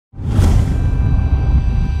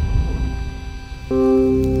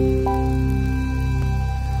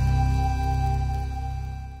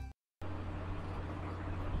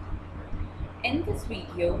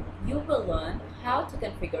video, you will learn how to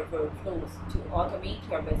configure workflows to automate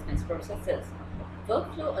your business processes.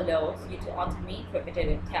 Workflow allows you to automate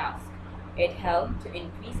repetitive tasks. It helps to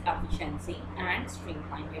increase efficiency and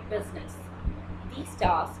streamline your business. These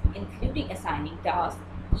tasks, including assigning tasks,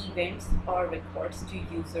 events, or records to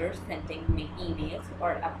users, sending emails,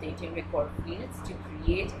 or updating record fields to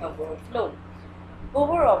create a workflow.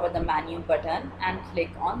 Hover over the menu button and click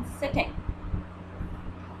on Setting.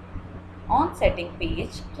 On Setting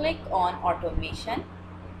page, click on Automation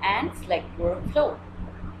and select Workflow.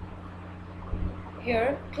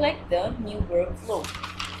 Here, click the New Workflow.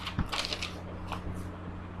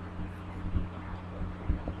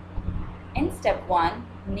 In Step 1,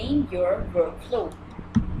 name your workflow.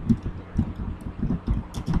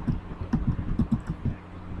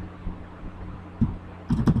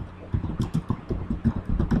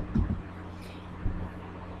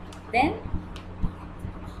 Then,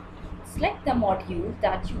 select the module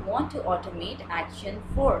that you want to automate action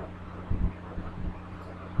for.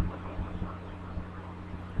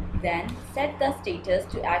 Then, set the status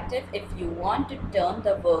to active if you want to turn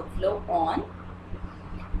the workflow on.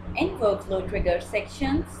 In Workflow Trigger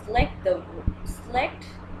section, select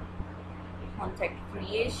Contact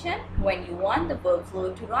Creation when you want the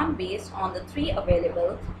workflow to run based on the 3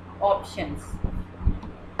 available options.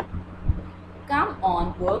 Come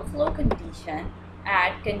on Workflow Condition,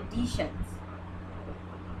 add conditions.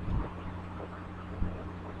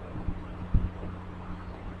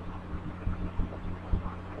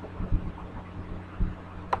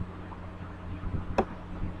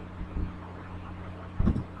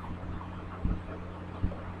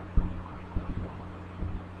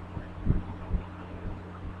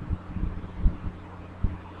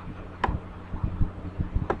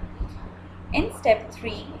 In Step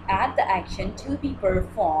 3, add the action to be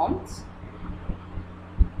performed,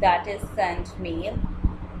 that is send mail.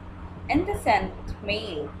 In the send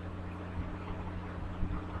mail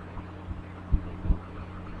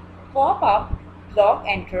pop-up block,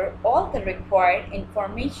 enter all the required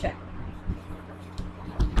information.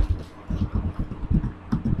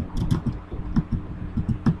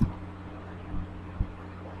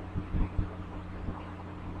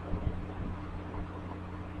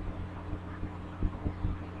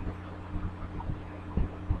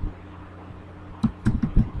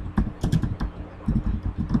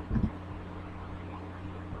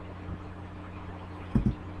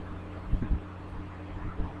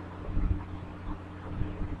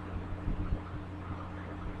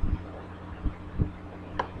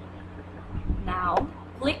 Now,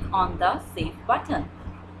 click on the Save button.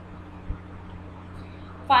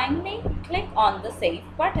 Finally, click on the Save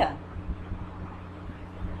button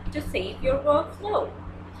to save your workflow.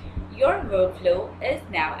 Your workflow is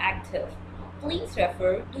now active. Please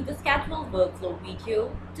refer to the scheduled workflow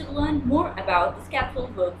video to learn more about the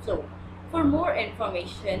scheduled workflow. For more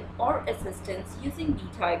information or assistance using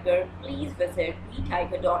Vtiger, please visit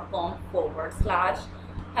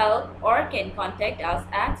vtiger.com/help or can contact us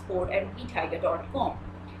at support@vtiger.com.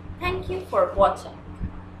 Thank you for watching.